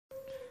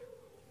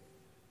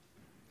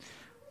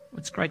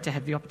It's great to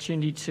have the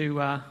opportunity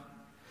to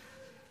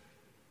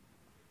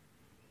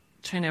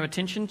turn our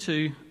attention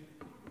to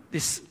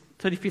this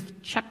 35th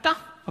chapter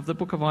of the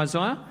book of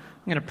Isaiah.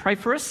 I'm going to pray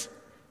for us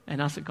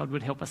and ask that God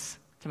would help us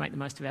to make the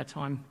most of our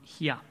time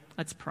here.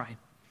 Let's pray.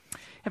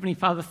 Heavenly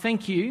Father,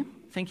 thank you.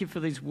 Thank you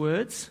for these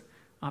words.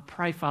 I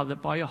pray, Father,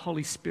 that by your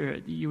Holy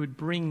Spirit that you would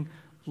bring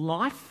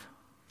life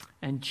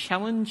and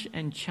challenge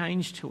and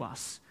change to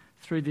us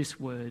through this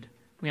word.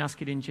 We ask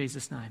it in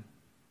Jesus' name.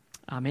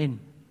 Amen.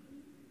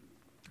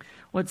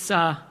 Well,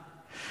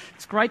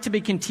 it's great to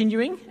be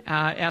continuing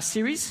our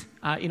series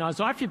in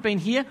Isaiah. If you've been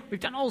here, we've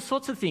done all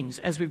sorts of things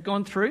as we've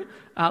gone through.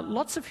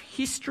 Lots of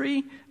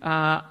history,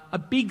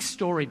 a big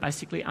story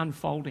basically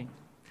unfolding.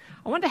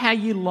 I wonder how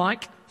you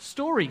like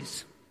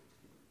stories.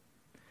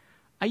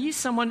 Are you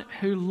someone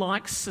who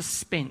likes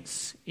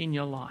suspense in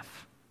your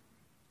life,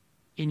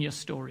 in your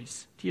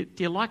stories? Do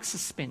you like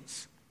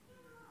suspense?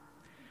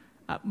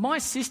 My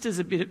sister's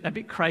a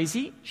bit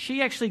crazy.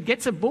 She actually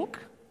gets a book,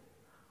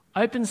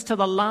 opens to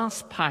the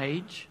last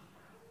page,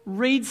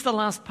 reads the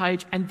last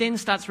page, and then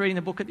starts reading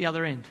the book at the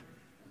other end.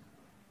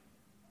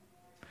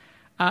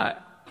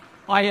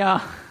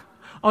 I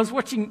was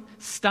watching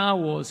Star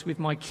Wars with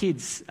my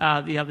kids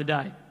the other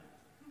day,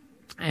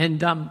 and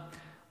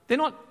they're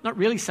not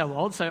really so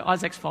old. So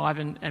Isaac's 5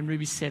 and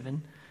Ruby's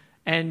 7,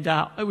 and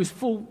it was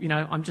full.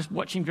 I'm just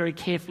watching very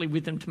carefully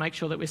with them to make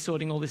sure that we're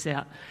sorting all this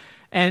out.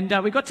 And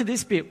we got to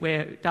this bit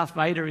where Darth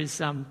Vader is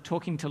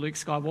talking to Luke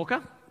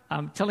Skywalker,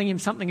 telling him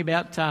something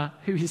about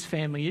who his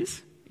family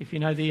is, if you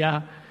know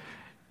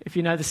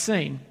the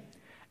scene.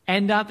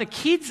 And the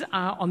kids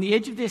are on the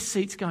edge of their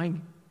seats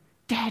going,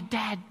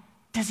 Dad,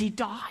 does he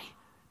die?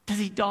 Does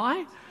he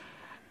die?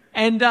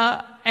 And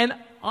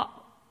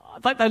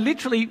they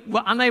literally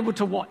were unable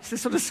to watch. They're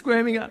sort of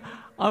squirming.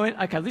 I went,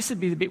 okay, this would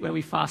be the bit where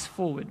we fast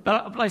forward.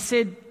 But I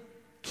said,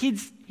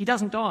 kids, he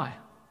doesn't die.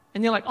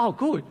 And they're like, oh,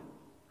 good.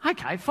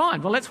 Okay,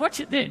 fine. Well, let's watch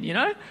it then,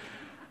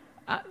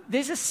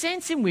 There's a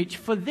sense in which,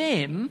 for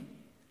them,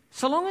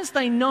 so long as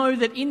they know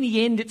that in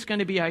the end it's going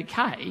to be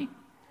okay,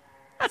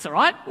 that's all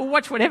right. We'll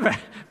watch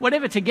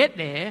whatever to get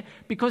there,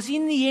 because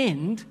in the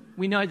end,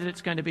 we know that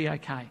it's going to be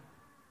okay.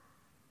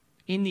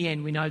 In the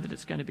end, we know that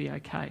it's going to be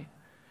okay.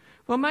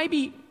 Well,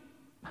 maybe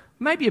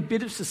a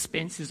bit of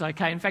suspense is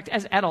okay. In fact,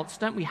 as adults,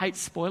 don't we hate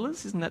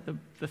spoilers? Isn't that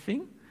the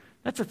thing?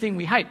 That's the thing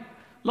we hate.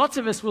 Lots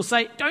of us will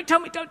say, don't tell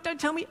me, don't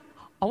tell me.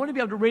 I want to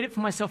be able to read it for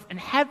myself and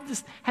have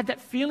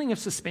that feeling of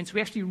suspense. We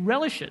actually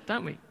relish it,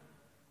 don't we?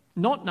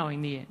 Not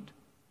knowing the end.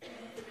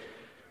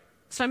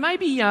 So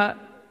maybe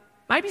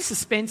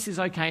suspense is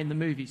okay in the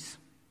movies.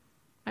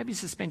 Maybe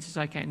suspense is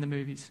okay in the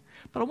movies.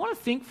 But I want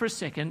to think for a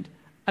second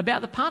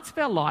about the parts of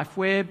our life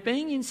where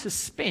being in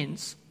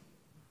suspense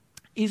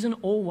isn't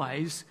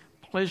always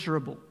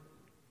pleasurable.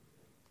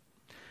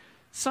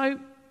 So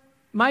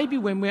maybe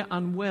when we're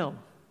unwell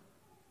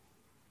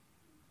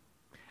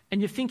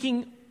and you're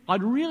thinking,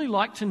 I'd really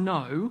like to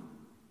know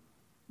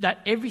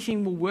that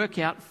everything will work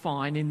out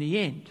fine in the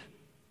end.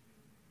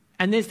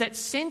 And there's that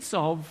sense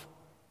of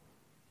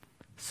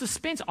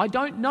suspense. I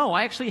don't know.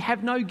 I actually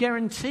have no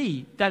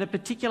guarantee that a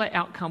particular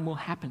outcome will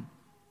happen.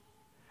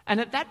 And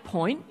at that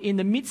point, in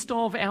the midst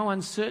of our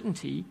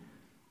uncertainty,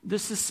 the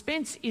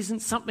suspense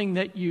isn't something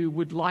that you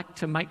would like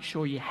to make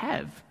sure you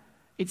have.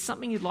 It's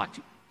something you'd like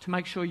to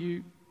make sure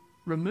you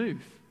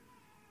remove.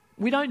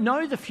 We don't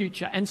know the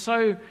future, and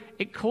so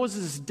it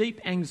causes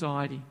deep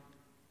anxiety.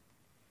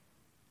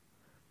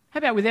 How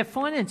about with our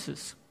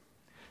finances?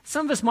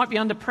 Some of us might be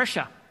under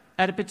pressure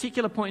at a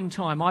particular point in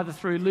time, either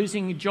through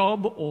losing a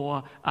job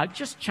or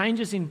just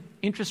changes in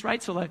interest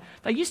rates, although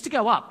they used to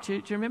go up. Do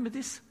you remember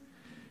this?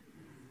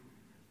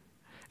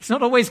 It's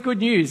not always good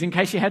news, in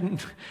case you hadn't.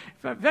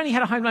 If you've only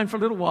had a home loan for a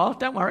little while,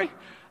 don't worry.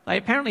 They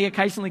apparently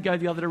occasionally go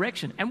the other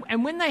direction.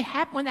 And when that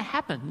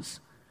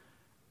happens,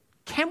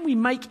 can we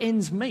make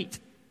ends meet?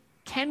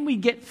 Can we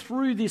get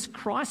through this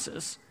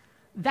crisis?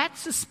 That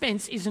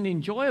suspense isn't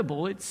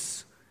enjoyable,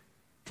 it's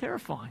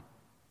terrifying.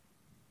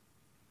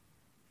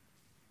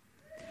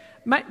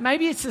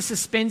 Maybe it's a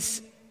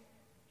suspense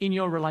in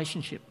your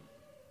relationship.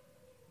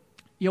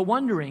 You're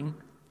wondering,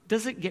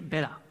 does it get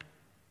better?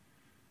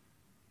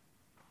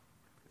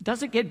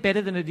 Does it get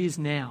better than it is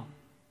now?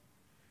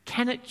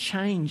 Can it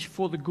change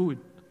for the good?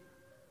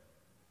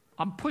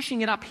 I'm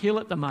pushing it uphill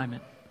at the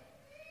moment.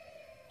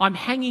 I'm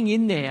hanging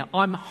in there.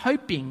 I'm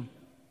hoping.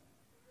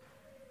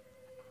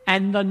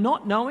 And the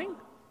not knowing,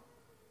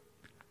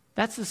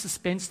 that's a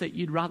suspense that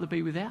you'd rather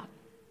be without.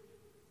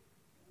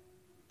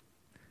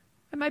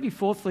 And maybe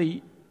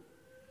fourthly,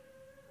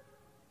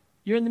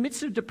 you're in the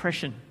midst of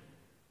depression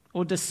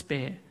or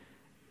despair,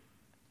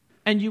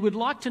 and you would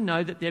like to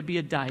know that there'd be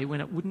a day when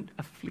it wouldn't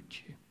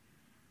afflict you.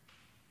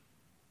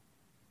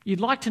 You'd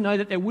like to know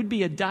that there would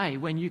be a day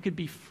when you could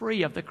be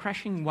free of the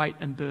crushing weight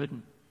and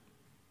burden.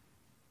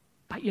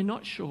 But you're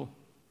not sure.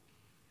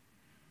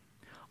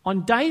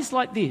 On days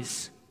like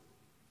this,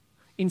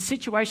 in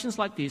situations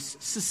like this,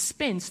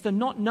 suspense, the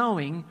not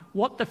knowing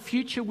what the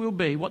future will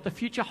be, what the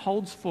future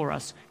holds for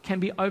us, can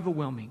be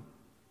overwhelming.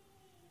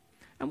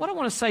 And what I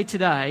want to say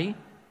today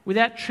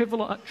without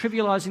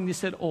trivializing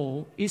this at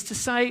all, is to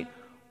say,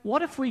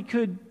 what if we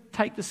could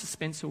take the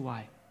suspense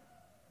away?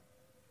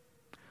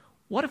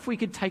 What if we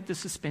could take the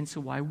suspense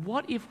away?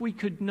 What if we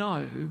could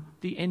know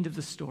the end of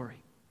the story?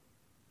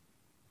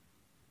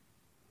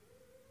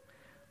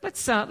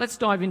 Let's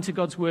dive into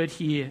God's word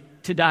here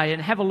today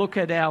and have a look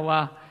at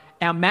our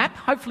map.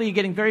 Hopefully you're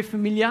getting very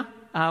familiar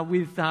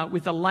with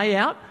the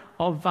layout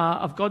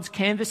of God's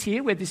canvas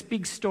here, where this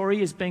big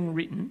story is being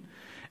written.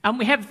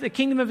 We have the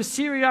kingdom of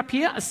Assyria up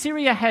here.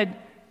 Assyria had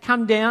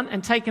come down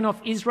and taken off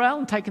Israel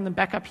and taken them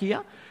back up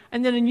here.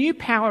 And then a new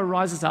power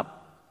rises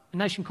up, a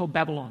nation called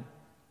Babylon.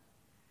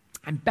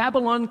 And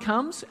Babylon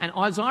comes, and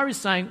Isaiah is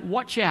saying,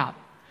 watch out.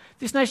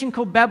 This nation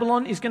called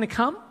Babylon is going to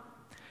come.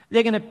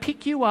 They're going to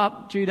pick you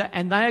up, Judah,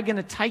 and they are going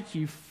to take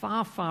you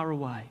far, far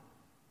away.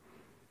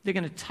 They're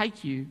going to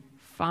take you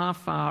far,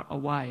 far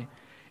away.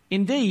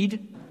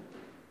 Indeed,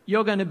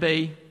 you're going to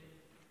be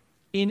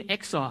in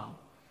exile.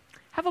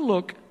 Have a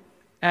look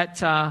at...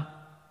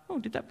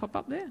 did that pop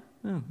up there?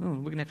 We're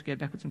going to have to go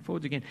backwards and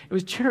forwards again. It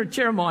was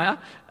Jeremiah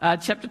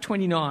chapter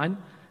 29.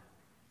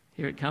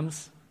 Here it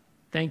comes.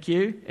 Thank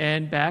you.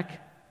 And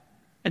back.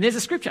 And there's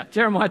a scripture,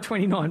 Jeremiah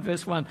 29,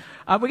 verse 1.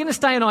 We're going to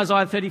stay in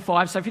Isaiah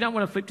 35, so if you don't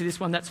want to flip to this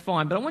one, that's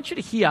fine. But I want you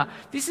to hear,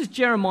 this is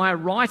Jeremiah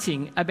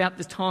writing about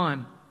the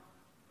time.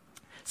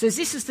 It says,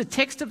 this is the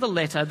text of the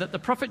letter that the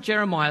prophet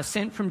Jeremiah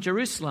sent from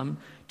Jerusalem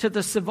to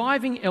the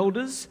surviving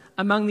elders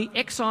among the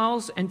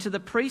exiles and to the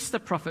priests, the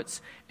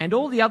prophets, and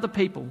all the other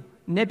people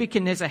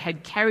Nebuchadnezzar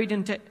had carried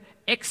into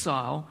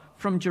exile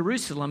from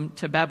Jerusalem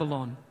to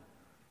Babylon.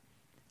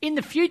 In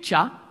the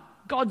future,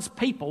 God's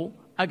people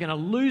are going to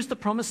lose the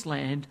promised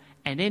land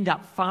and end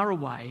up far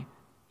away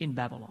in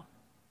Babylon.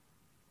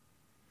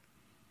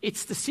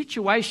 It's the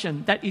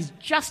situation that is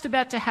just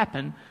about to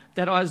happen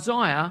that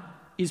Isaiah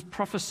is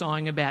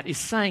prophesying about, is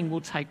saying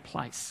will take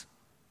place.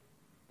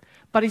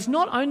 But he's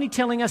not only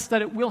telling us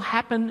that it will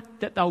happen,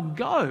 that they'll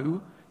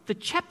go. The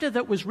chapter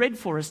that was read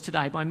for us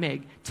today by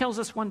Meg tells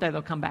us one day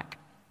they'll come back.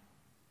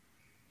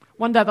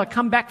 One day they'll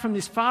come back from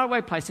this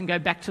faraway place and go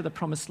back to the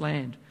promised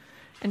land.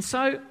 And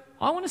so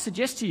I want to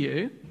suggest to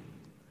you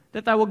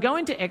that they will go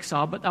into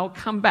exile, but they'll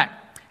come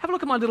back. Have a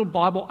look at my little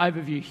Bible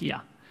overview here.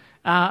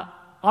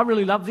 I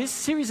really love this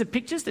series of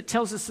pictures that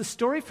tells us the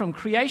story from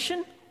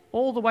creation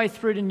all the way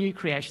through to new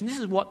creation. This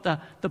is what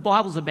the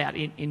Bible's about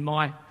in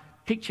my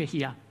picture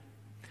here.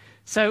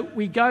 So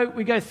we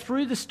go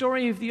through the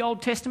story of the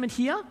Old Testament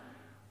here.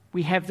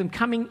 We have them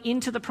coming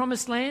into the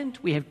promised land.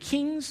 We have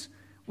kings.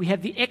 We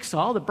have the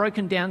exile, the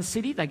broken down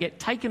city. They get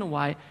taken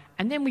away.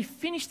 And then we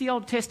finish the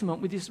Old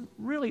Testament with this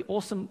really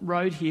awesome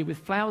road here with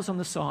flowers on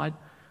the side.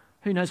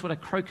 Who knows what a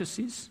crocus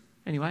is?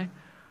 Anyway,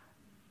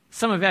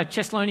 some of our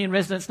Cheslonian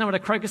residents know what a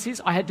crocus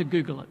is. I had to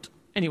Google it.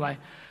 Anyway,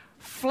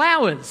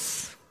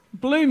 flowers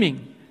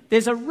blooming.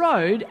 There's a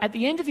road at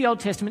the end of the Old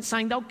Testament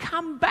saying they'll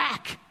come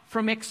back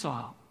from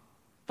exile.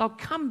 They'll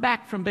come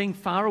back from being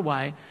far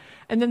away.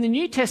 And then the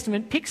New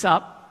Testament picks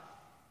up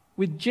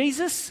with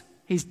Jesus,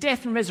 his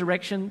death and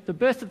resurrection, the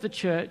birth of the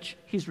church,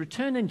 his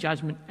return and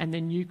judgment, and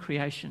then new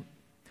creation.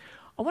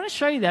 I want to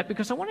show you that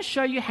because I want to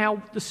show you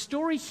how the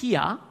story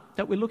here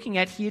that we're looking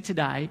at here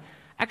today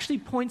actually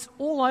points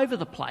all over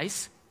the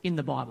place in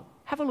the Bible.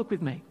 Have a look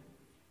with me.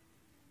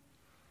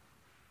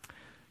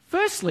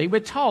 Firstly, we're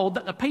told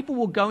that the people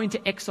will go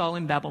into exile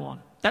in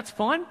Babylon. That's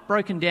fine,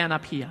 broken down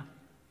up here.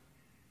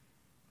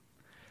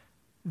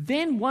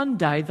 Then one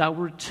day they'll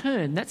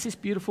return. That's this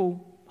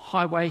beautiful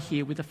highway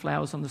here with the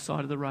flowers on the side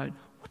of the road.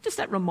 What does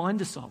that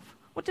remind us of?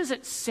 What does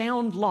it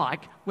sound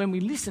like when we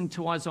listen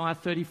to Isaiah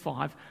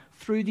 35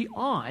 through the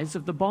eyes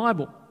of the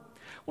Bible?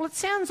 Well, it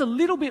sounds a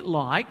little bit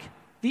like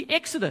the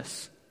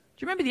Exodus.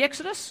 Do you remember the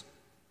Exodus?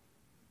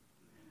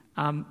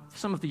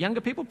 Some of the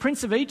younger people,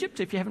 Prince of Egypt,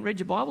 if you haven't read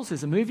your Bibles,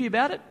 there's a movie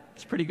about it.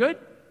 It's pretty good.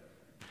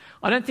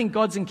 I don't think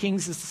Gods and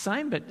Kings is the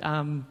same, but...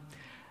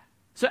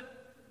 So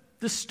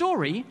the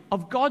story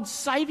of God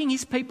saving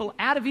his people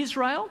out of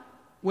Israel,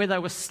 where they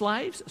were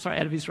slaves,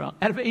 out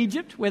of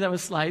Egypt, where they were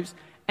slaves,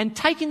 and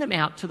taking them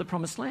out to the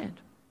promised land.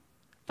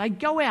 They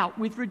go out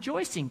with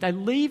rejoicing. They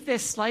leave their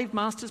slave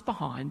masters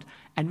behind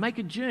and make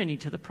a journey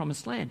to the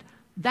promised land.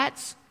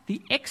 That's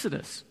the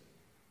Exodus.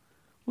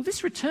 Well,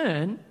 this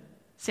return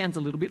sounds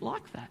a little bit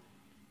like that.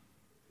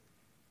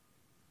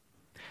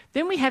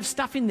 Then we have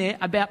stuff in there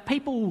about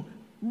people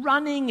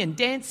running and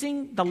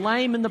dancing, the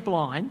lame and the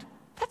blind.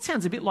 That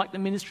sounds a bit like the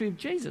ministry of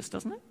Jesus,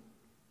 doesn't it?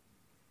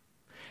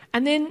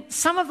 And then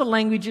some of the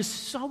language is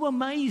so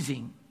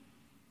amazing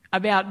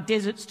about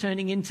deserts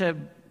turning into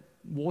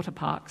water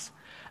parks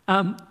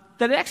that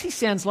it actually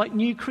sounds like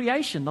new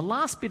creation, the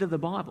last bit of the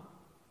Bible.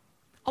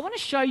 I want to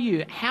show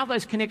you how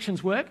those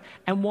connections work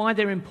and why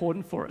they're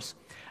important for us.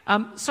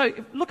 So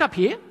look up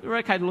here. We're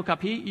okay to look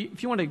up here.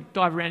 If you want to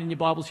dive around in your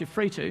Bibles, you're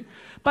free to.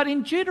 But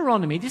in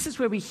Deuteronomy, this is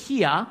where we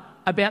hear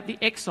about the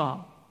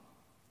exile.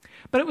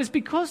 But it was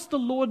because the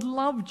Lord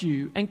loved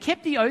you and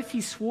kept the oath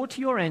he swore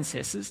to your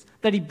ancestors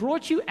that he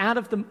brought you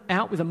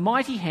out with a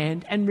mighty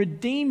hand and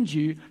redeemed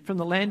you from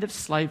the land of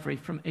slavery,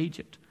 from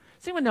Egypt.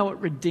 Does anyone know what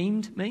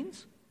redeemed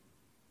means?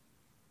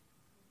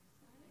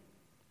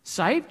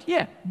 Saved?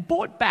 Yeah.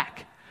 Bought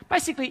back.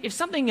 Basically, if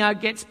something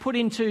gets put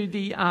into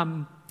the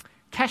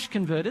cash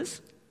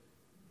converters,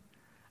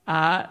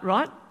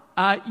 right?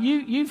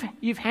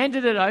 You've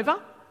handed it over,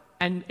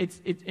 and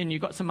and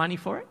you've got some money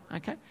for it.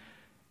 Okay.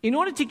 In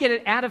order to get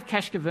it out of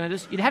cash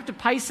converters, you'd have to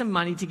pay some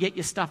money to get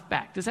your stuff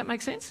back. Does that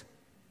make sense?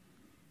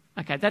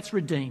 Okay, that's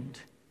redeemed.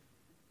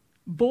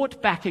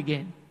 Bought back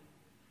again.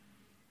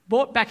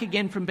 Bought back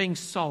again from being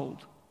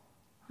sold.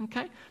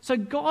 Okay? So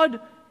God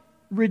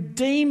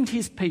redeemed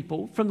his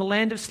people from the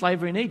land of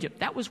slavery in Egypt.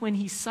 That was when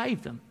he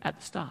saved them at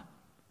the start.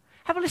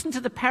 Have a listen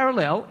to the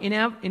parallel in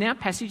our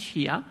passage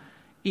here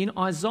in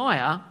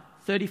Isaiah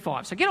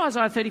 35. So get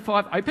Isaiah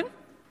 35 open.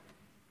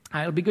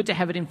 It'll be good to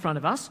have it in front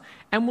of us.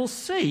 And we'll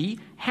see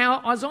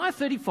how Isaiah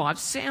 35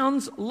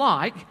 sounds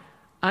like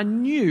a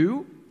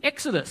new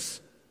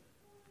Exodus.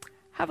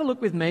 Have a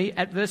look with me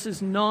at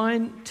verses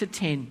 9 to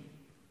 10.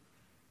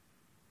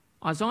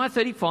 Isaiah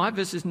 35,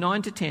 verses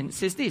 9 to 10. It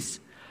says this: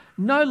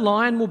 "No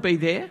lion will be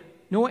there,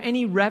 nor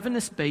any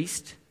ravenous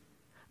beast.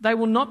 They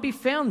will not be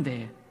found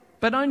there,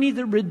 but only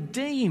the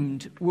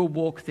redeemed will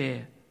walk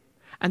there,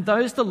 and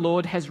those the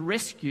Lord has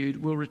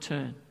rescued will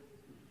return."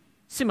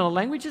 Similar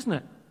language, isn't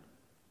it?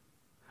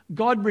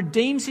 God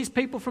redeems his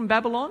people from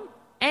Babylon,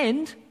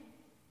 and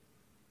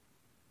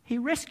he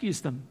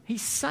rescues them. He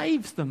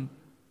saves them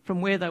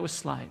from where they were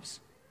slaves.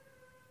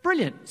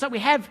 Brilliant. So we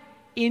have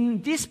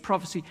in this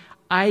prophecy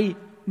a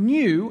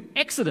new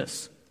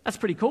Exodus. That's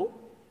pretty cool.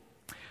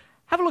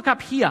 Have a look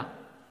up here.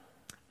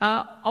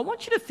 I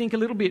want you to think a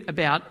little bit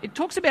about, it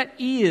talks about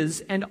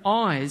ears and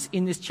eyes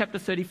in this chapter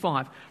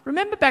 35.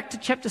 Remember back to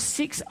chapter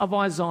 6 of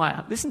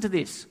Isaiah. Listen to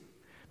this.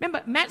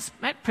 Remember,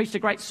 Matt preached a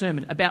great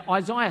sermon about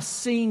Isaiah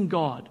seeing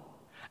God.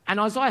 And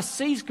Isaiah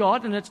sees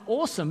God, and it's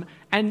awesome.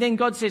 And then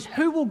God says,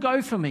 "Who will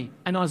go for me?"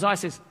 And Isaiah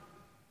says,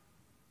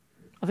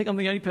 "I think I'm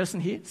the only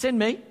person here. Send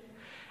me."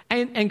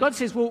 And God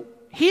says, "Well,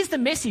 here's the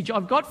message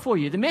I've got for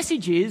you. The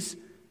message is,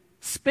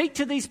 speak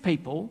to these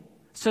people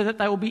so that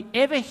they will be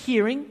ever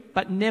hearing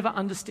but never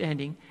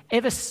understanding,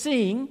 ever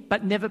seeing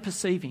but never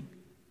perceiving."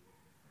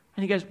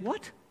 And he goes,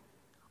 "What?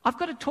 I've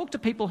got to talk to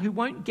people who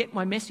won't get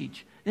my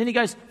message." And then he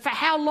goes, "For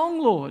how long,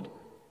 Lord?"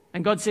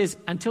 And God says,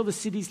 "Until the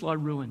cities lie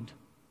ruined."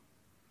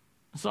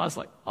 So I was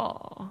like,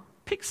 "Oh,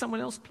 pick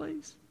someone else,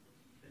 please."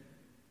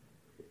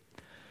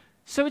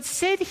 So it's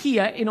said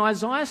here in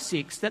Isaiah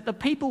 6 that the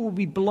people will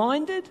be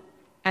blinded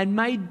and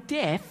made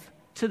deaf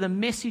to the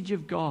message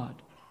of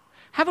God.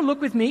 Have a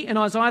look with me in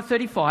Isaiah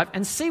 35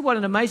 and see what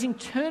an amazing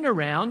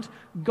turnaround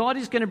God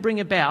is going to bring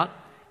about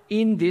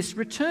in this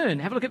return.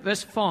 Have a look at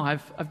verse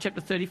 5 of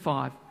chapter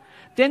 35.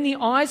 "Then the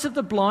eyes of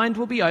the blind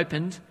will be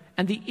opened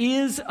and the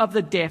ears of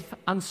the deaf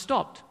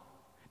unstopped."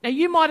 Now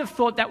you might have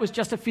thought that was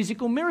just a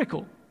physical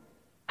miracle.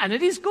 And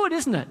it is good,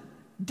 isn't it?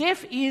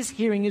 Deaf ears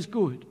hearing is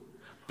good.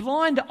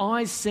 Blind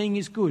eyes seeing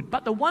is good.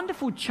 But the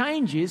wonderful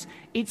change is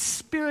it's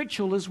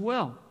spiritual as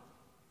well.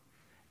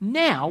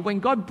 Now, when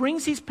God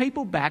brings his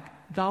people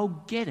back,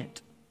 they'll get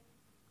it.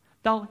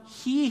 They'll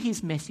hear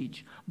his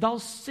message. They'll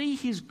see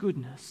his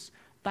goodness.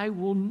 They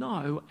will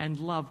know and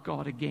love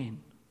God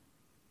again.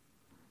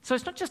 So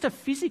it's not just a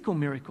physical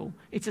miracle,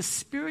 it's a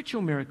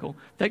spiritual miracle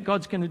that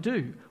God's going to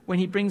do when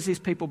he brings his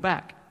people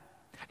back.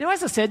 Now,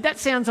 as I said, that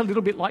sounds a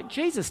little bit like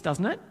Jesus,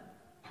 doesn't it?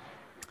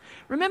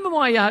 Remember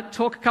my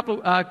talk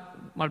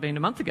might have been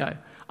a month ago.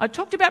 I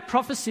talked about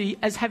prophecy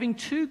as having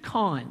two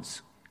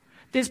kinds.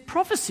 There's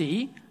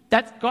prophecy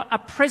that's got a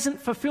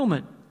present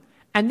fulfillment,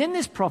 and then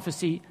there's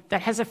prophecy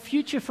that has a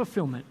future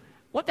fulfillment.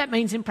 What that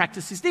means in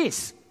practice is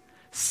this: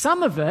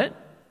 some of it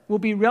will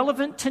be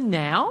relevant to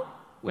now,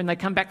 when they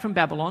come back from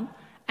Babylon,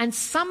 and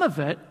some of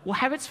it will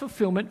have its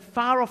fulfillment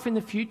far off in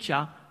the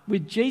future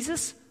with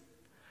Jesus.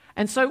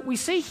 And so we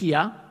see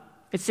here,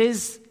 it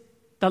says,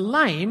 the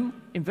lame,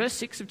 in verse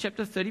 6 of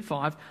chapter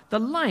 35, the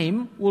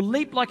lame will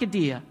leap like a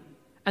deer,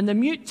 and the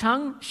mute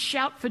tongue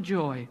shout for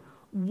joy.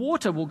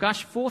 Water will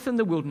gush forth in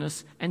the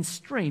wilderness and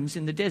streams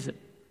in the desert.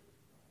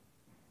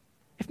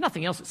 If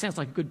nothing else, it sounds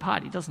like a good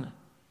party, doesn't it?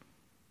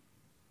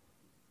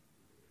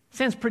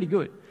 Sounds pretty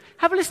good.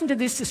 Have a listen to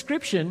this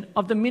description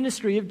of the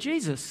ministry of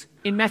Jesus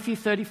in Matthew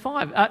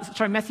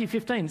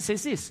 15. It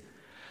says this: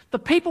 "The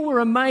people were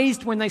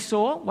amazed when they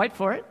saw," wait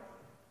for it,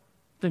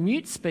 "the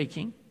mute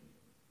speaking,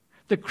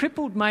 the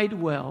crippled made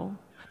well,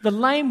 the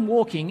lame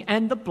walking,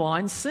 and the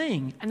blind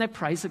seeing, and they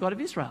praised the God of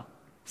Israel."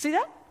 See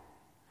that?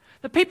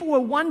 The people were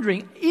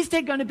wondering, is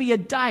there going to be a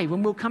day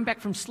when we'll come back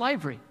from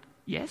slavery?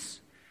 Yes.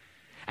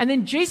 And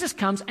then Jesus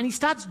comes and he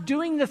starts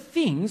doing the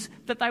things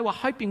that they were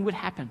hoping would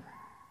happen.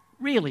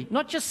 Really,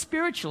 not just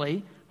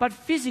spiritually, but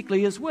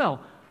physically as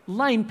well.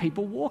 Lame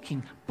people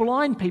walking,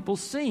 blind people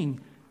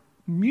seeing,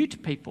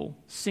 mute people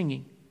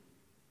singing.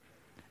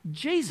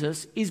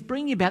 Jesus is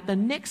bringing about the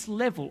next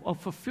level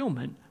of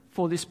fulfillment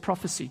for this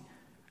prophecy.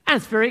 And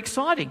it's very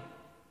exciting.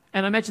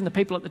 And I imagine the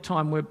people at the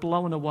time were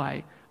blown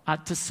away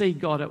to see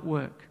God at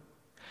work.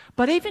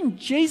 But even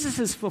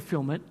Jesus'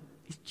 fulfillment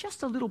is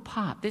just a little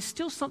part. There's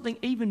still something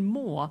even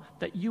more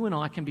that you and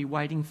I can be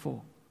waiting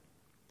for.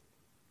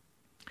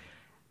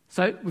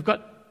 So we've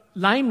got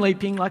lame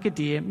leaping like a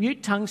deer,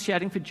 mute tongues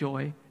shouting for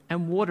joy,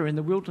 and water in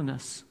the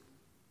wilderness.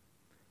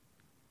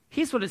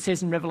 Here's what it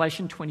says in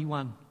Revelation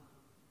 21,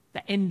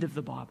 the end of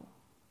the Bible.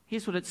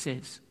 Here's what it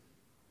says.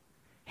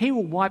 He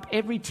will wipe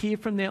every tear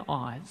from their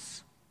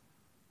eyes.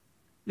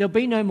 There'll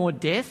be no more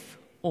death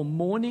or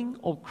mourning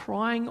or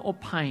crying or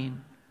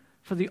pain,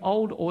 for the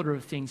old order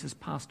of things has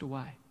passed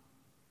away.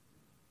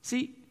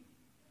 See,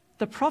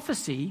 the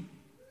prophecy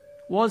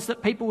was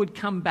that people would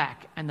come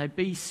back and they'd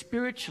be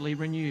spiritually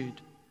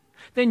renewed.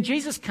 Then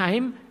Jesus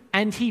came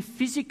and he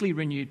physically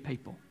renewed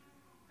people.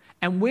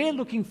 And we're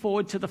looking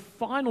forward to the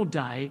final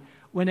day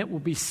when it will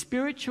be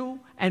spiritual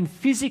and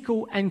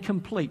physical and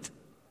complete.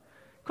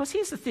 Because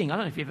here's the thing, I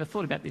don't know if you've ever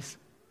thought about this.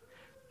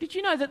 Did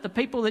you know that the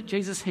people that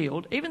Jesus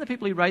healed, even the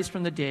people he raised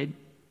from the dead,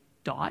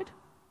 died?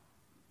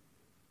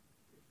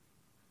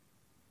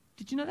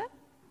 Did you know that?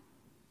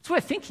 It's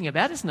worth thinking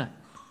about, isn't it?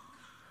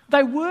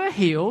 They were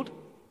healed,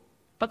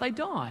 but they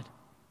died.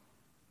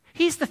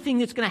 Here's the thing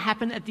that's going to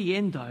happen at the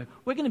end, though.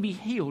 We're going to be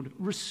healed,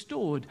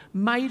 restored,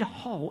 made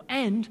whole,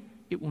 and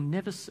it will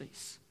never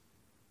cease.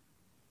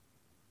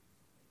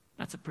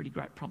 That's a pretty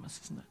great promise,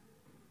 isn't it?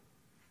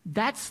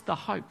 That's the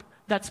hope.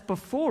 That's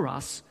before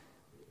us,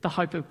 the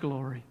hope of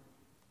glory.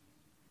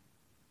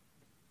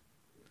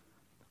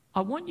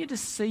 I want you to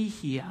see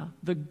here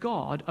the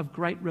God of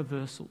great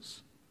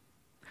reversals.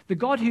 The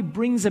God who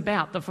brings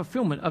about the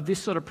fulfillment of this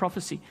sort of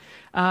prophecy.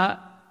 I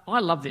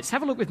love this.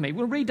 Have a look with me.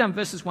 We'll read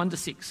verses 1 to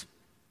 6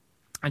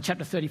 in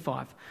chapter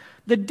 35.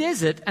 The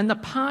desert and the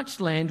parched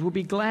land will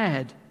be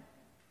glad.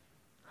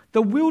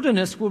 The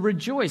wilderness will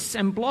rejoice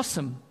and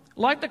blossom.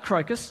 Like the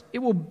crocus, it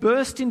will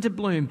burst into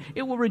bloom.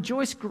 It will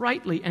rejoice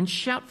greatly and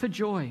shout for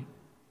joy.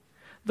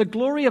 The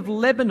glory of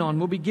Lebanon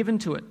will be given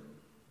to it.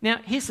 Now,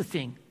 here's the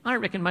thing. I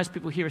reckon most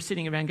people here are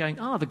sitting around going,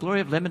 oh, the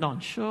glory of Lebanon.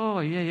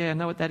 Sure, yeah, I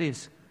know what that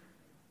is.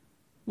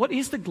 What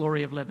is the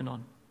glory of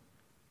Lebanon?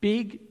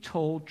 Big,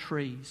 tall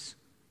trees.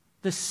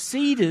 The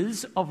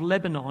cedars of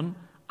Lebanon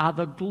are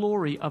the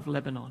glory of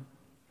Lebanon.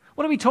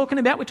 What are we talking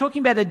about? We're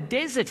talking about a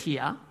desert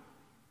here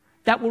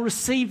that will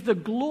receive the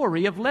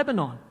glory of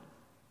Lebanon.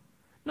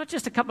 Not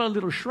just a couple of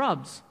little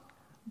shrubs,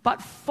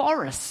 but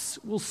forests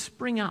will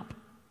spring up.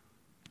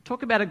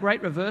 Talk about a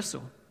great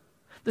reversal.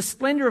 The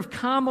splendor of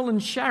Carmel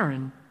and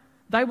Sharon,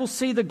 they will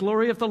see the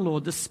glory of the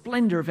Lord, the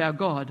splendor of our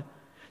God.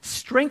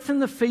 Strengthen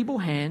the feeble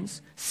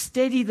hands,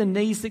 steady the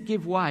knees that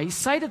give way.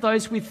 Say to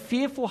those with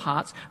fearful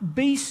hearts,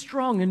 be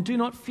strong and do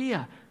not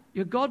fear.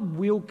 Your God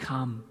will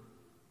come.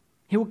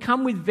 He will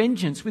come with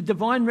vengeance, with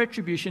divine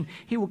retribution.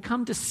 He will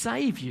come to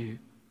save you.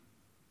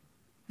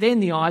 Then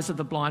the eyes of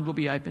the blind will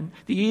be opened,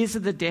 the ears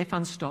of the deaf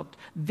unstopped.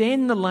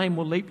 Then the lame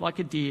will leap like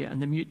a deer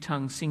and the mute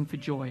tongue sing for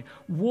joy.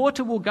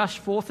 Water will gush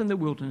forth in the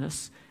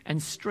wilderness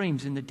and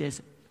streams in the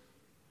desert.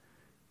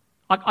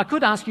 I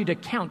could ask you to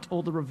count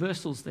all the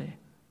reversals there,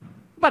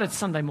 but it's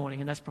Sunday morning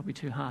and that's probably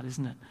too hard,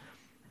 isn't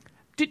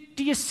it?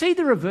 Do you see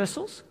the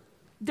reversals?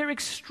 They're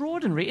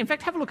extraordinary. In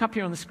fact, have a look up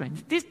here on the screen.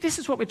 This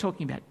is what we're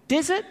talking about.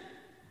 Desert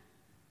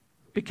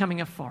becoming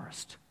a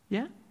forest,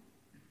 yeah?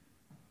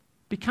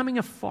 Becoming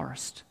a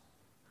forest.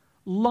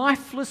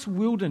 Lifeless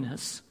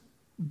wilderness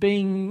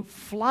being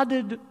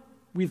flooded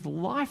with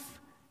life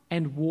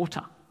and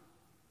water.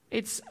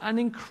 It's an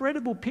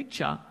incredible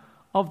picture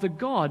of the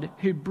God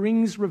who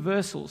brings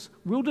reversals,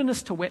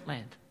 wilderness to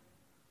wetland.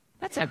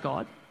 That's our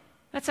God.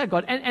 That's our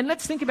God. And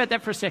let's think about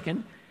that for a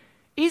second.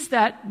 Is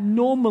that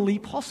normally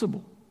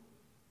possible?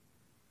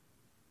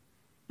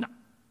 No.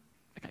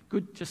 Okay,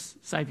 good.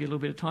 Just save you a little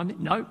bit of time.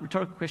 No,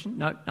 rhetorical question.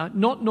 No,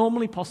 not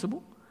normally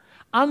possible.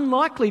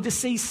 Unlikely to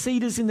see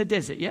cedars in the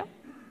desert, yeah?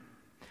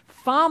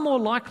 Far more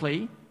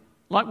likely,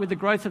 like with the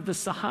growth of the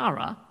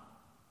Sahara,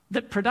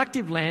 that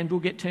productive land will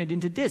get turned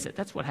into desert.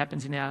 That's what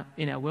happens in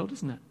our world,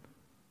 isn't it?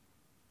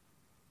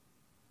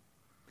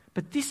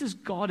 But this is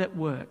God at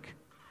work.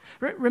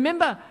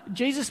 Remember,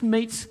 Jesus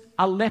meets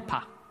a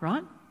leper,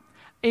 right?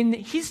 In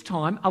his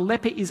time, a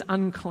leper is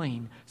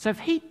unclean. So if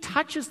he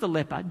touches the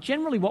leper,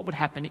 generally what would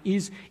happen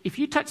is if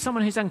you touch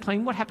someone who's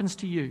unclean, what happens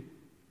to you?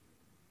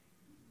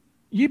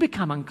 You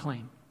become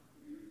unclean,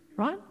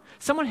 right?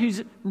 Someone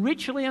who's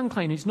ritually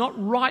unclean, who's not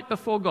right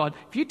before God,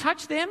 if you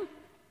touch them,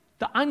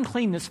 the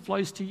uncleanness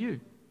flows to you.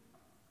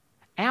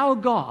 Our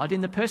God,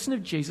 in the person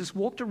of Jesus,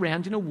 walked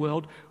around in a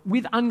world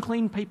with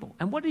unclean people.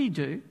 And what did he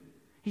do?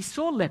 He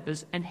saw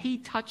lepers and he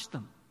touched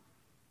them.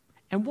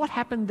 And what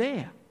happened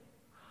there?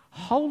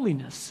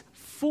 Holiness,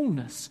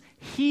 fullness,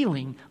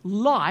 healing,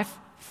 life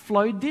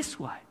flowed this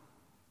way.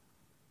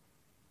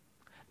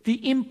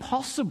 The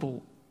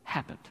impossible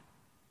happened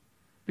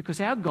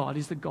because our God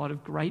is the God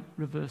of great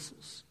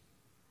reversals.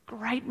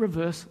 Great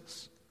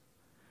reversals.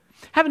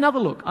 Have another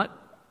look.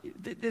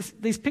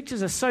 These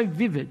pictures are so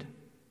vivid.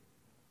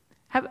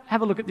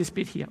 Have a look at this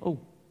bit here. Oh,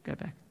 go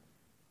back.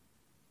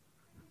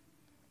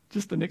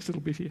 Just the next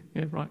little bit here.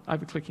 Yeah, right,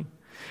 over-clicking.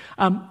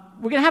 We're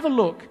going to have a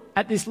look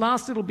at this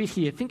last little bit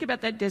here. Think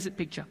about that desert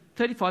picture,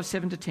 35,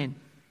 7 to 10.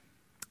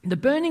 The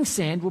burning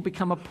sand will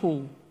become a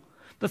pool,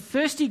 the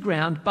thirsty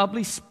ground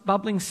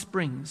bubbling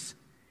springs.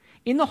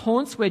 In the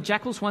haunts where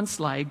jackals once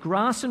lay,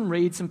 grass and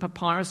reeds and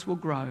papyrus will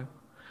grow.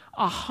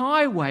 A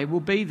highway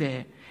will be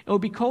there. It will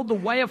be called the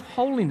way of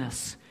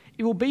holiness.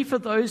 It will be for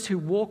those who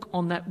walk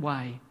on that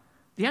way.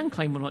 The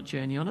unclean will not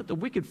journey on it. The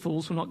wicked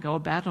fools will not go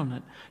about on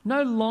it.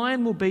 No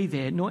lion will be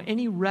there, nor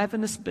any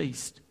ravenous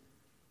beast.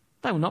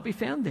 They will not be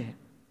found there.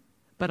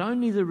 But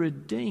only the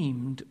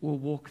redeemed will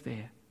walk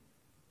there.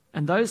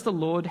 And those the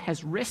Lord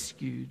has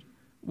rescued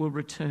will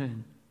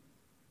return.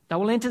 They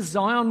will enter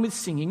Zion with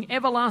singing.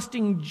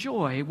 Everlasting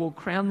joy will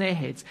crown their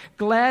heads.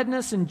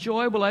 Gladness and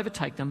joy will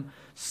overtake them.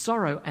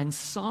 Sorrow and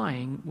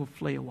sighing will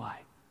flee away.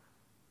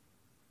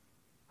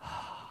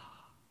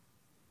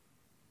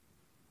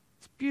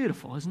 It's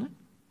beautiful, isn't it?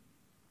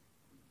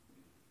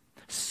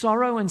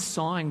 Sorrow and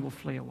sighing will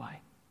flee away.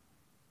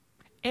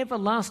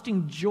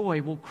 Everlasting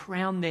joy will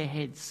crown their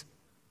heads.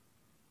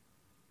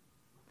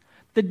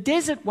 The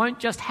desert won't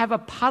just have a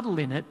puddle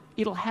in it,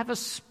 it'll have a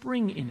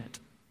spring in it.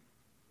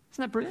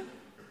 Isn't that brilliant?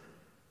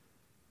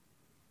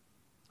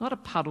 Not a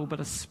puddle, but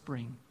a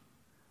spring.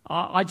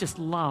 I just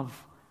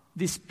love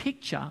this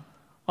picture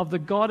of the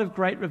God of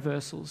great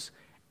reversals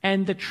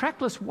and the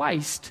trackless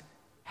waste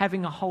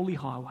having a holy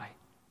highway.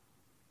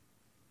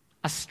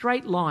 A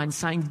straight line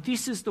saying,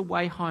 this is the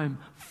way home.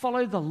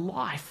 Follow the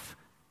life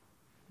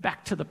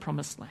back to the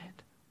promised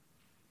land.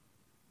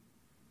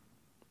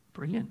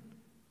 Brilliant.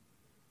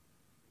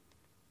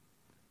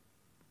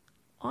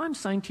 I'm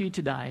saying to you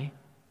today,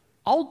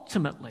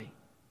 ultimately,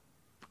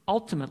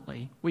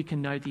 we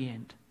can know the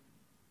end.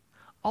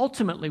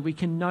 Ultimately, we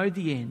can know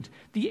the end.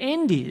 The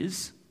end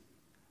is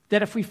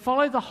that if we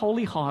follow the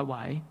holy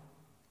highway,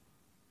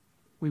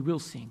 we will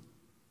sing.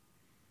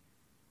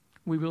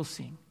 We will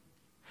sing.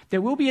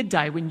 There will be a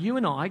day when you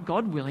and I,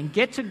 God willing,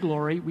 get to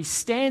glory. We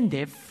stand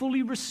there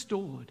fully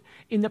restored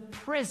in the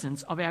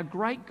presence of our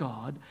great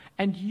God,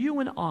 and you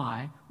and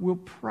I will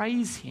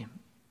praise him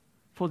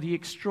for the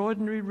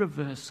extraordinary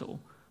reversal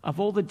of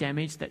all the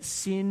damage that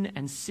sin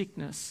and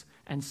sickness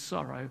and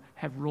sorrow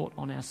have wrought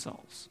on our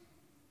souls.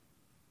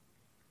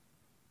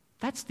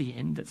 That's the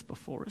end that's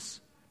before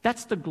us.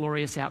 That's the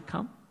glorious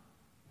outcome.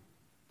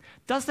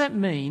 Does that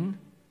mean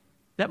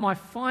that my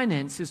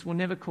finances will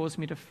never cause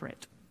me to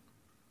fret?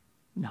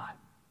 No.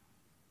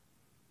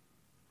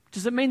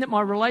 Does it mean that my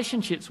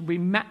relationships will be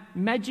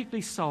magically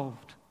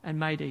solved and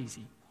made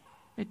easy?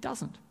 It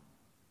doesn't.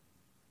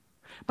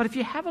 But if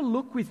you have a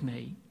look with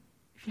me,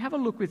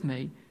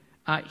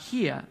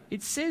 here,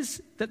 it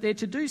says that they're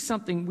to do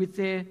something with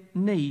their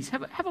knees.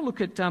 Have a look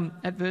at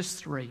verse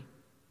 3.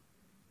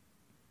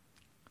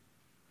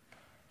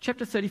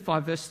 Chapter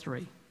 35, verse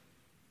 3.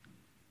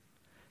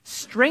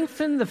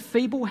 Strengthen the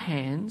feeble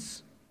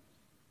hands,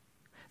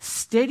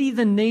 steady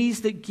the knees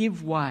that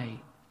give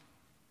way.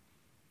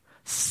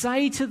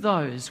 Say to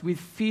those with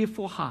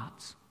fearful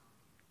hearts,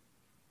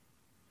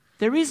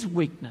 there is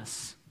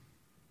weakness,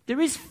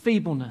 there is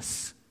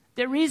feebleness,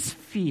 there is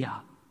fear.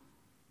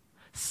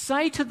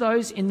 Say to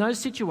those in those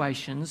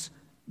situations,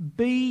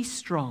 be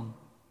strong.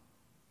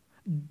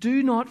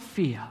 Do not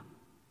fear.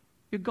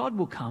 Your God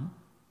will come.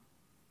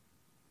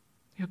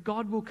 Your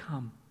God will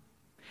come.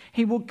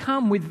 He will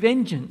come with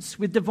vengeance,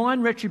 with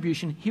divine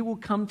retribution. He will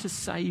come to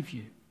save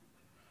you.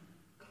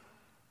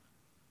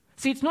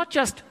 See, it's not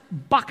just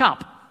buck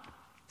up,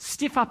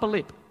 stiff upper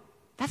lip.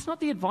 That's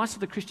not the advice of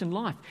the Christian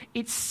life.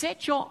 It's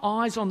set your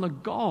eyes on the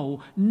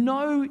goal,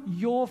 know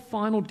your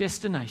final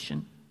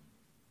destination,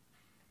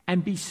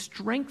 and be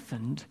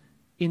strengthened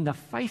in the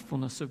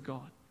faithfulness of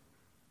God.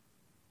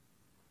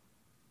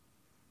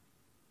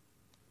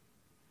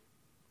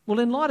 Well,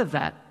 in light of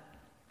that,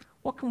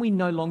 what can we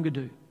no longer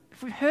do?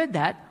 If we've heard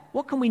that,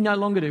 what can we no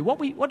longer do? What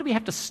do we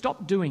have to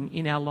stop doing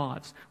in our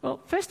lives? Well,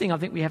 first thing I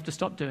think we have to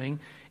stop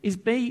doing is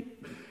be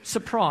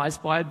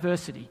surprised by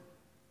adversity.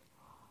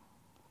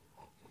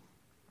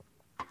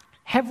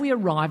 Have we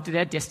arrived at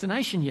our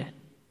destination yet?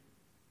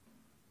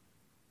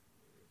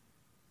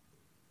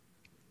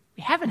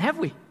 We haven't, have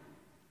we?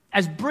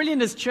 As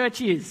brilliant as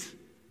church is.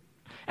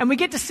 And we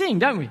get to sing,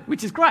 don't we?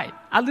 Which is great.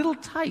 A little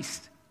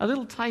taste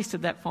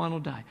of that final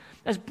day.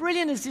 As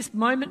brilliant as this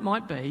moment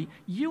might be,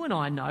 you and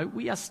I know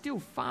we are still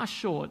far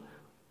short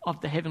of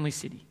the heavenly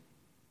city.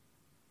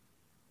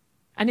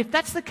 And if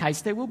that's the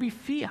case, there will be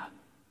fear.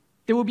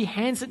 There will be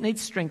hands that need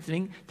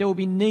strengthening. There will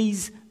be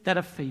knees that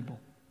are feeble.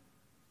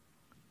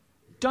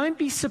 Don't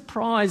be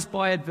surprised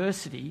by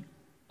adversity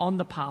on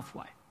the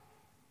pathway.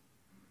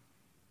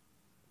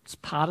 It's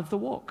part of the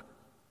walk.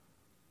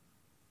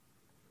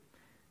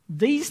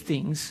 These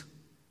things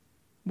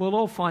will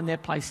all find their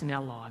place in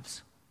our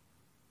lives.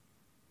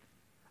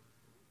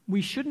 We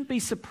shouldn't be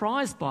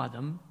surprised by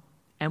them,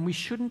 and we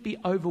shouldn't be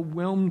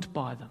overwhelmed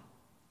by them.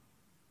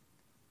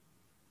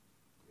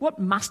 What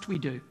must we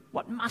do?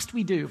 What must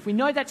we do? If we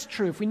know that's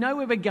true, if we know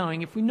where we're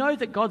going, if we know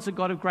that God's a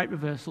God of great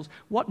reversals,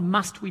 what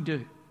must we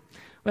do?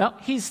 Well,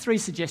 here's 3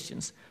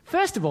 suggestions.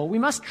 First of all, we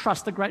must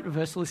trust the great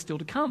reversal is still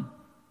to come.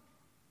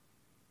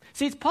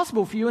 See, it's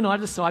possible for you and I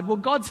to decide, well,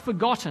 God's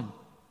forgotten.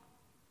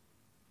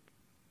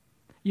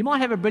 You might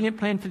have a brilliant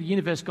plan for the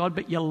universe, God,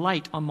 but you're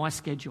late on my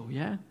schedule,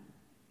 yeah?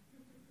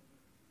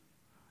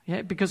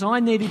 Yeah, because I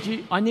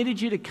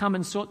needed you to come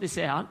and sort this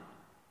out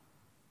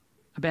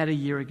about a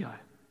year ago.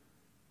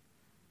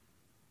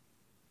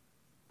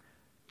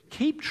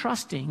 Keep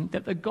trusting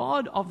that the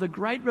God of the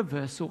great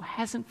reversal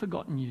hasn't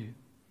forgotten you,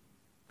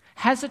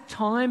 has a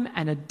time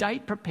and a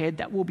date prepared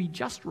that will be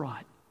just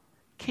right.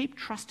 Keep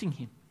trusting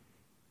him.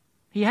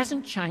 He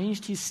hasn't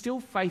changed. He's still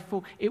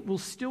faithful. It will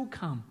still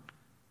come.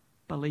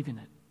 Believe in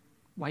it.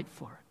 Wait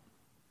for it.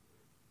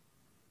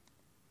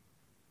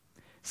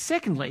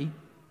 Secondly,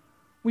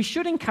 we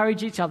should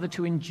encourage each other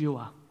to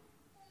endure.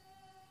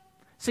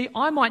 See,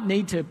 I might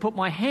need to put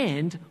my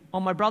hand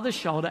on my brother's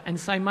shoulder and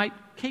say, mate,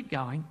 keep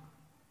going.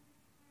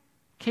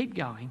 Keep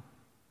going.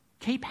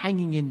 Keep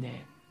hanging in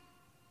there.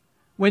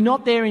 We're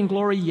not there in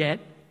glory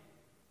yet,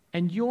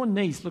 and your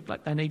knees look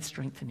like they need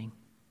strengthening.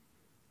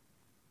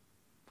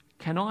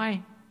 Can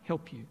I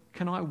help you?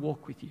 Can I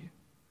walk with you?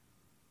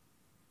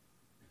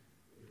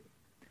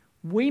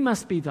 We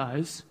must be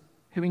those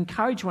who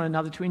encourage one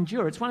another to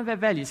endure. It's one of our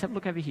values. Have a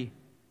look over here.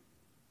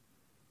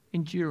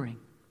 Enduring.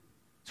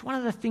 It's one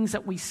of the things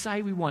that we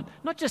say we want.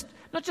 Not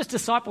just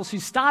disciples who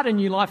start a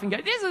new life and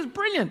go, this is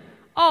brilliant.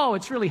 Oh,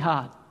 it's really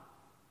hard.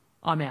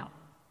 I'm out.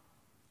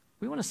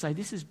 We want to say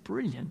this is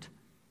brilliant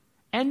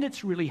and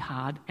it's really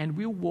hard and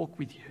we'll walk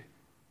with you.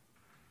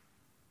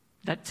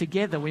 That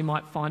together we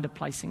might find a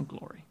place in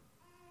glory.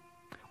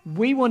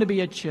 We want to be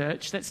a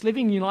church that's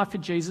living new life for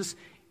Jesus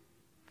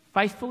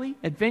faithfully,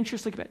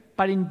 adventurously,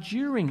 but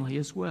enduringly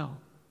as well.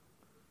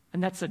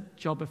 And that's a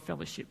job of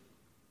fellowship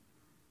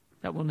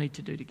that we'll need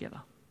to do together.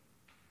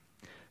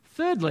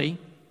 Thirdly,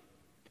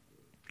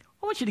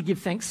 I want you to give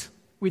thanks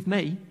with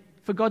me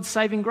for God's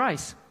saving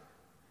grace.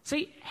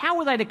 See, how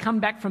were they to come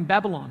back from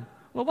Babylon?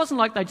 Well, it wasn't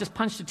like they just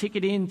punched a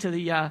ticket into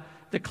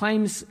the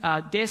claims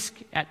desk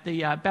at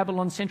the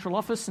Babylon central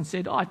office and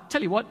said, I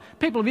tell you what,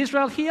 people of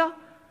Israel here,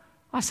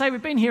 I say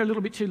we've been here a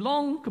little bit too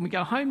long. Can we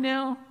go home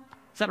now?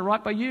 Is that all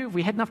right by you? Have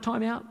we had enough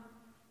time out?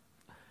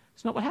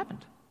 It's not what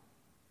happened.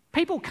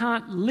 People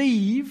can't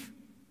leave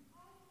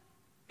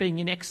being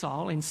in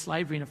exile, in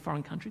slavery in a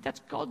foreign country. That's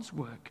God's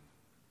work.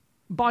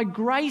 By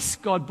grace,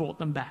 God brought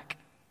them back.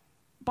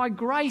 By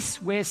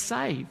grace, we're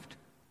saved.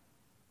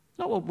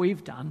 Not what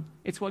we've done.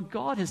 It's what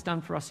God has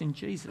done for us in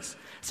Jesus.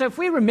 So if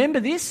we remember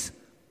this,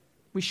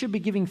 we should be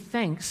giving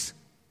thanks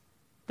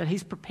that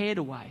he's prepared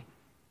a way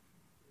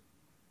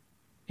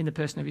in the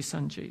person of his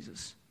son,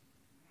 Jesus.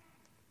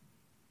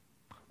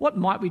 What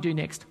might we do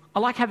next? I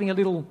like having a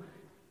little,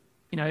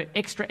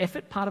 extra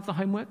effort part of the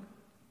homework.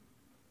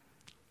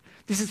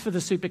 This is for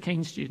the super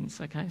keen students,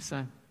 okay?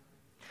 So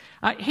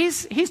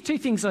here's two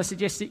things I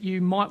suggest that you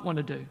might want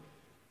to do.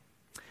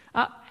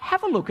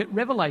 Have a look at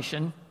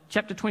Revelation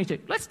chapter 22.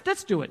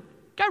 Let's do it.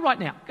 Go right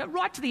now. Go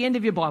right to the end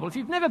of your Bible. If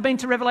you've never been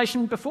to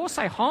Revelation before,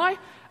 say hi.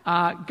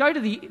 Go to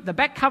the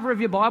back cover of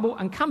your Bible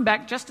and come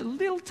back just a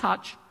little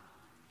touch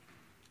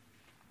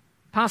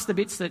past the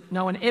bits that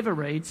no one ever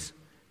reads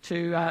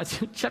to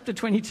chapter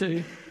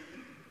 22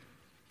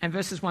 and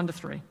verses 1 to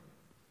 3.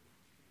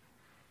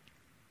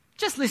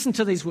 Just listen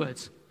to these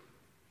words.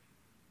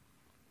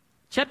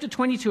 Chapter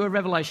 22 of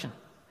Revelation.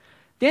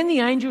 Then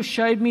the angel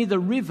showed me the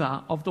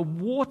river of the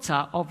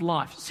water of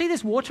life. See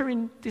there's water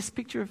in this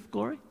picture of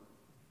glory?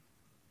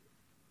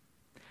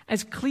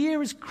 As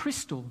clear as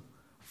crystal,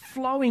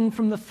 flowing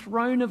from the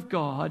throne of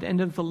God and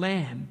of the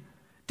Lamb,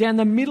 down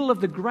the middle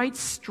of the great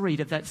street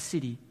of that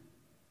city.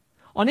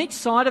 On each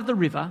side of the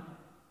river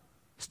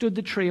stood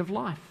the tree of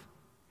life,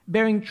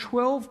 bearing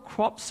 12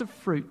 crops of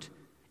fruit,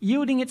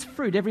 yielding its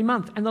fruit every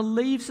month, and the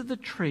leaves of the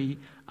tree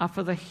are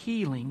for the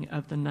healing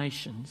of the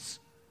nations.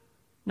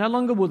 No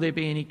longer will there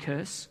be any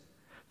curse.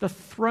 The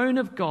throne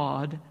of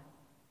God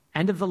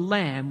and of the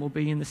Lamb will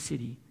be in the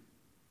city,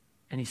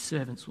 and his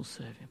servants will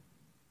serve him.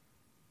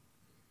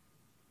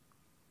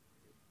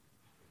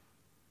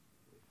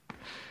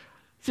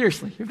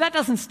 Seriously, if that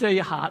doesn't stir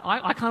your heart,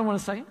 I kind of want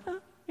to say,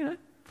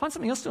 find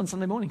something else to do on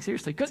Sunday morning,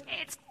 seriously, because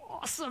it's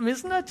awesome,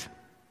 isn't it?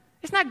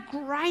 Isn't that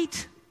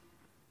great?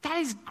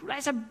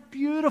 That's a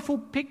beautiful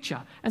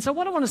picture. And so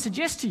what I want to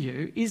suggest to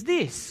you is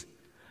this.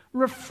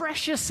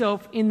 Refresh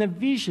yourself in the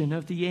vision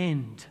of the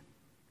end.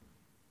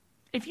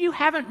 If you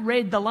haven't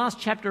read the last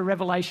chapter of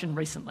Revelation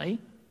recently,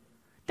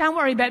 don't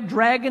worry about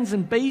dragons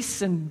and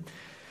beasts and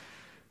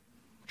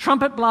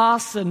trumpet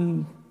blasts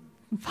and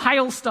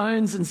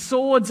hailstones and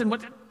swords and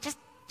what.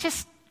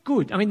 Just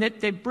good. I mean,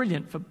 they're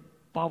brilliant for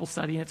Bible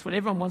study, and it's what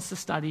everyone wants to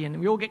study, and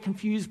we all get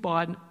confused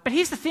by it. But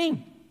here's the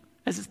thing.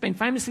 As it's been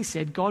famously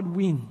said, God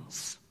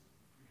wins.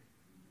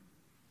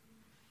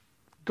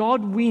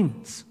 God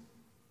wins.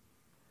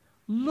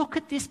 Look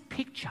at this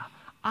picture.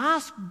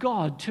 Ask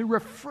God to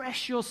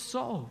refresh your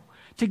soul,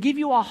 to give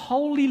you a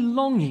holy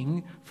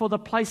longing for the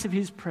place of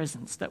his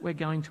presence that we're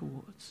going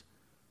towards.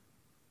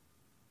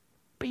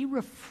 Be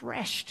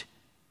refreshed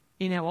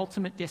in our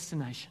ultimate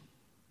destination.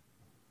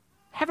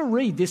 Have a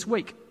read this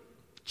week.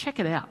 Check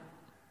it out.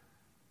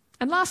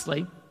 And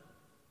lastly,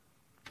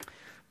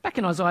 back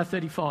in Isaiah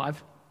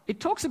 35, it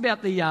talks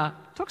about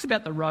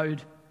the road.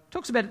 It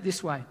talks about it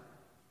this way.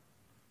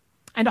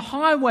 And a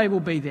highway will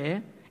be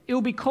there. It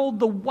will be called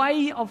the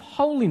way of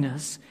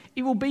holiness.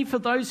 It will be for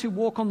those who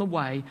walk on the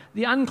way.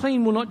 The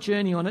unclean will not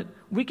journey on it.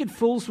 Wicked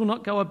fools will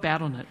not go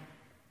about on it.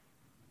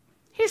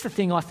 Here's the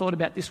thing I thought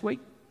about this week.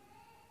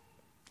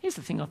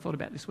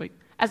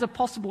 As a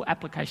possible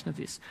application of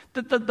this.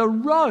 The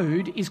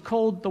road is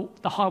called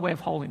the highway of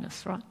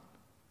holiness, right?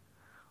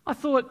 I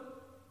thought,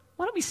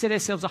 why don't we set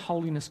ourselves a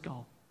holiness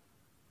goal?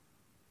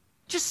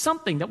 Just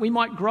something that we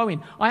might grow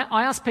in.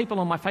 I asked people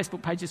on my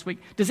Facebook page this week,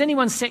 does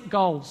anyone set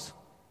goals?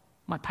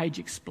 My page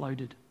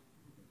exploded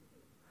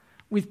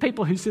with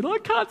people who said, I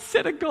can't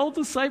set a goal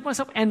to save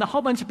myself. And a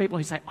whole bunch of people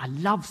who say, I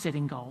love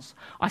setting goals.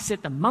 I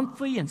set them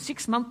monthly and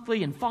 6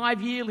 monthly and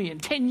 5 yearly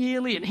and 10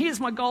 yearly, and here's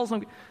my goals,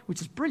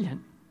 which is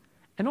brilliant.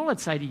 And all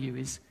I'd say to you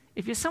is,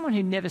 if you're someone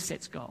who never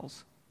sets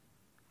goals,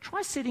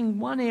 try setting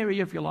one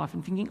area of your life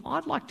and thinking,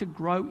 I'd like to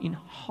grow in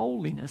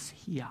holiness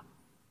here.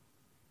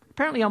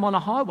 Apparently I'm on a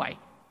highway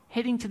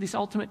heading to this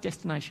ultimate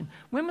destination.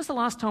 When was the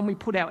last time we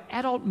put our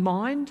adult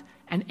mind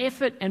and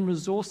effort and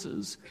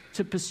resources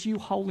to pursue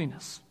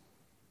holiness?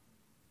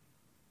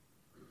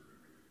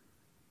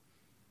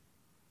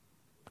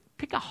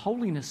 Pick a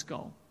holiness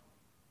goal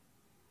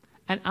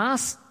and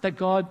ask that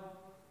God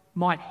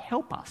might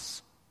help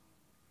us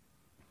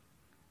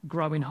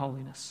grow in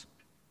holiness.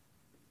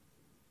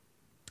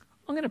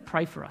 I'm going to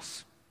pray for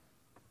us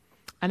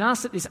and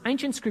ask that this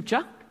ancient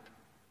scripture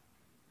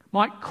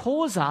might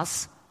cause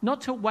us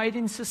not to wait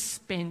in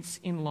suspense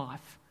in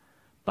life,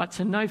 but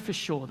to know for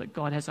sure that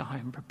God has a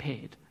home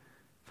prepared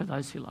for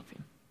those who love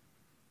him.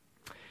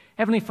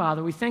 Heavenly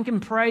Father, we thank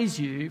and praise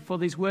you for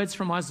these words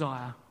from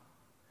Isaiah.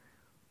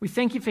 We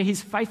thank you for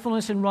his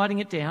faithfulness in writing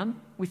it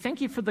down. We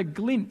thank you for the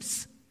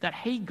glimpse that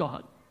he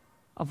got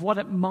of what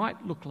it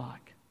might look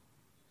like.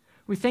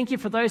 We thank you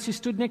for those who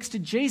stood next to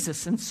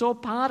Jesus and saw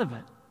part of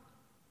it.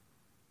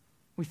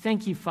 We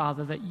thank you,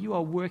 Father, that you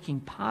are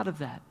working part of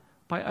that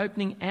by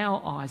opening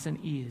our eyes and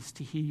ears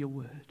to hear your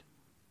word.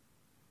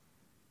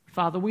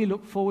 Father, we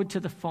look forward to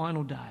the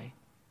final day,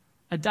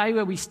 a day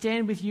where we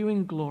stand with you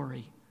in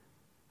glory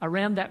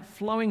around that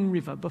flowing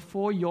river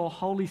before your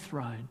holy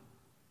throne.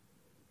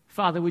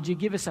 Father, would you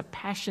give us a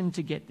passion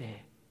to get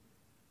there?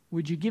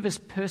 Would you give us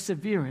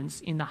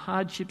perseverance in the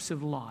hardships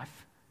of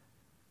life?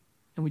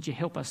 And would you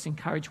help us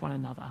encourage one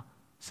another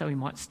so we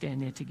might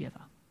stand there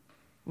together?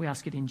 We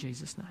ask it in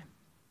Jesus' name.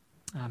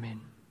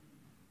 Amen.